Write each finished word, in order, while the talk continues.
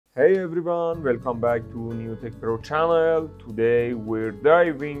Hey everyone, welcome back to New Tech Pro channel. Today we're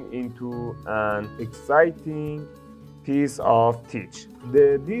diving into an exciting piece of teach,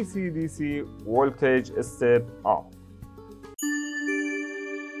 the DC-DC voltage step up.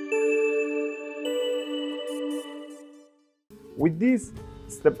 With this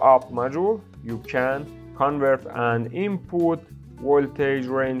step up module, you can convert an input voltage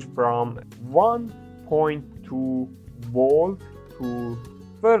range from 1.2 volt to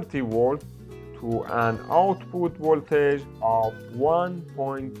 30 volt to an output voltage of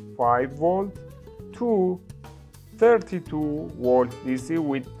 1.5 volt to 32 volt DC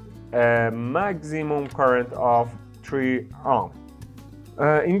with a maximum current of 3 amp.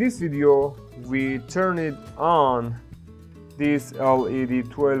 In this video, we turn it on this LED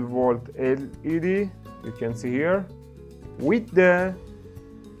 12 volt LED, you can see here, with the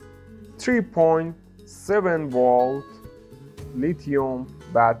 3.7 volt lithium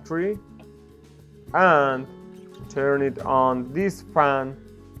battery, and turn it on this fan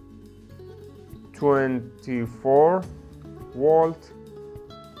 24 volt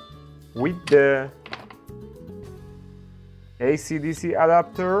with the AC/DC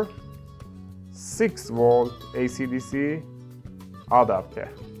adapter, 6 volt AC/DC adapter.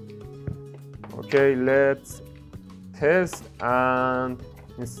 Okay, let's test and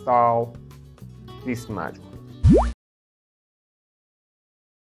install this module.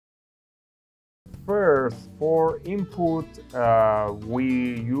 First, for input,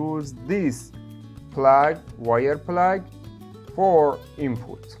 we use this wire plug for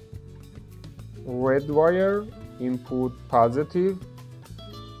input. Red wire input positive,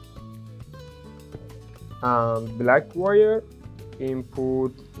 and black wire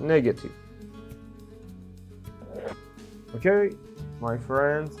input negative. Okay, my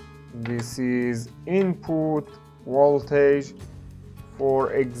friends, this is input voltage.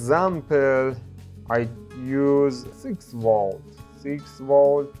 For example, I use 6 volt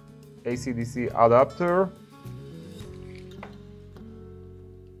AC/DC adapter.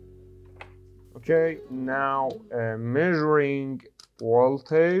 Okay, now measuring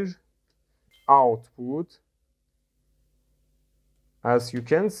voltage output. As you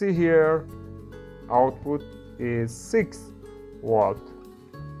can see here, output is 6 volt,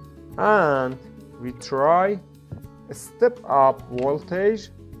 and we try a step up voltage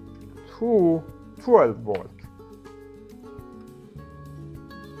to 12 volt.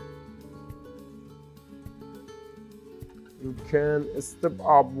 You can step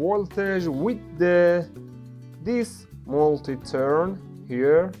up voltage with this multi-turn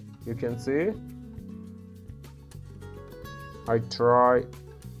here, you can see. I try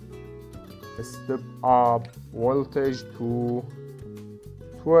a step up voltage to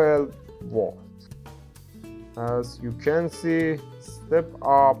 12 volt. As you can see, step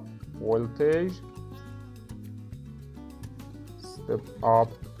up voltage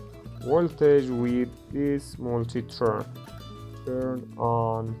with this multi-turn. Turn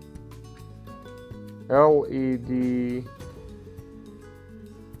on LED.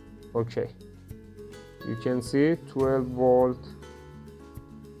 Okay, you can see 12 volt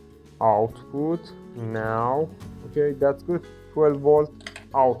output now. Okay, that's good, 12 volt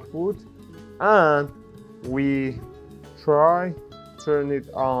output. And we try turn it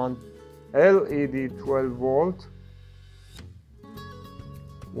on LED 12 volt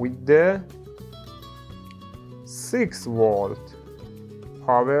with the 6 volt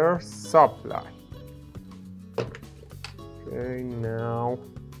power supply. Okay, now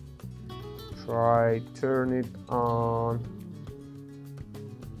try turn it on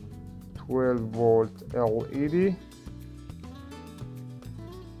 12 volt LED.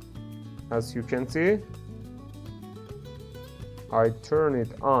 As you can see, I turn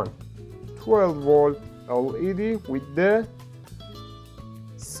it on 12 volt LED with the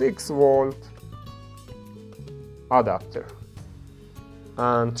 6 volt adapter,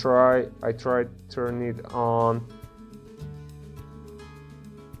 and I try turn it on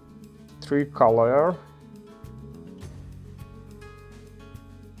 3 color.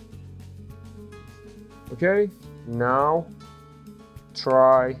 Okay, now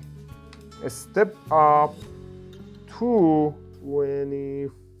try a step up to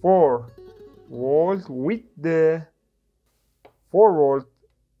 24 volt with the 4 volt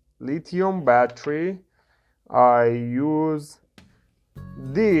lithium battery. I use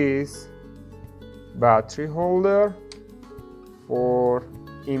this battery holder for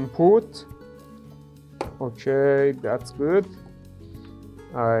input. Okay, that's good.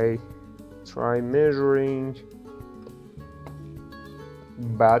 I try measuring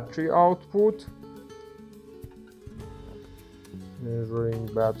battery output. measuring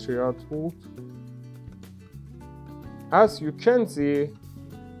battery output. As you can see,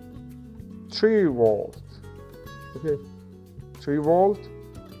 3 volt. Okay, 3 volt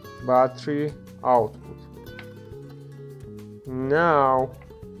battery output. Now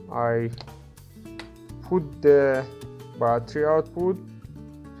I put the battery output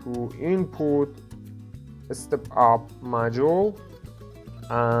to input step-up module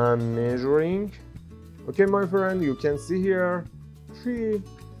and measuring. Okay, my friend, you can see here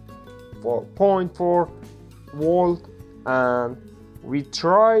 3.4 volt, and we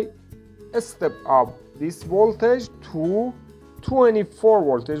try step up this voltage to 24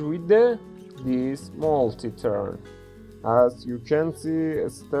 voltage with this multimeter. As you can see,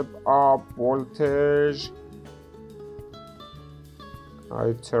 step up voltage,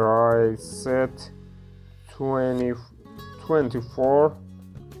 I try set 24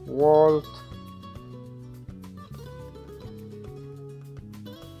 volt.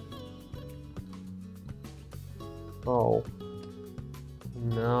 Oh,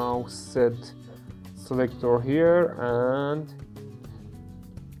 now set selector here and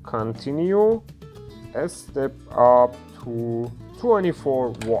continue a step up to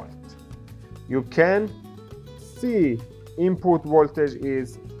 24 volt. You can see input voltage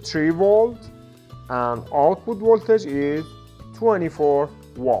is 3 volt and output voltage is 24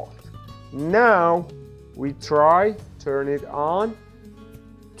 volt. Now we try turn it on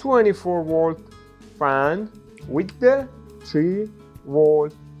 24 volt fan with the 3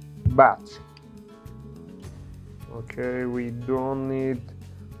 volt battery. Okay, we don't need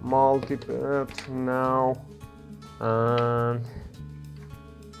multimeter now, and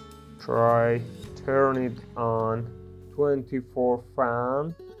try turn it on 24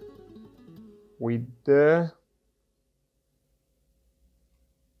 fan with the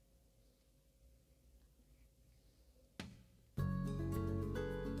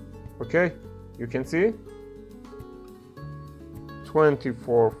okay, you can see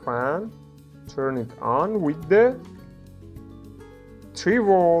 24 fan, turn it on with the 3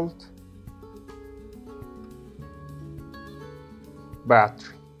 volt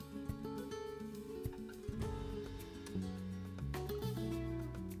battery.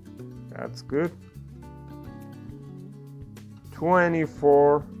 That's good.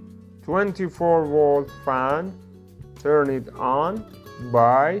 24 volt fan, turn it on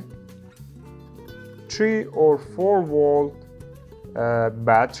by 3 or 4 volt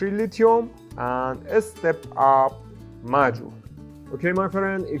battery lithium and a step up module. Okay, my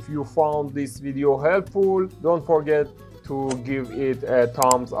friend, if you found this video helpful, don't forget to give it a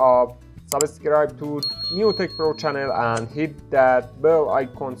thumbs up, subscribe to New Tech Pro channel and hit that bell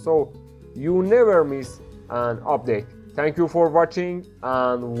icon so you never miss an update. Thank you for watching,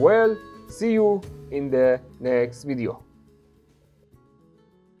 and well, see you in the next video.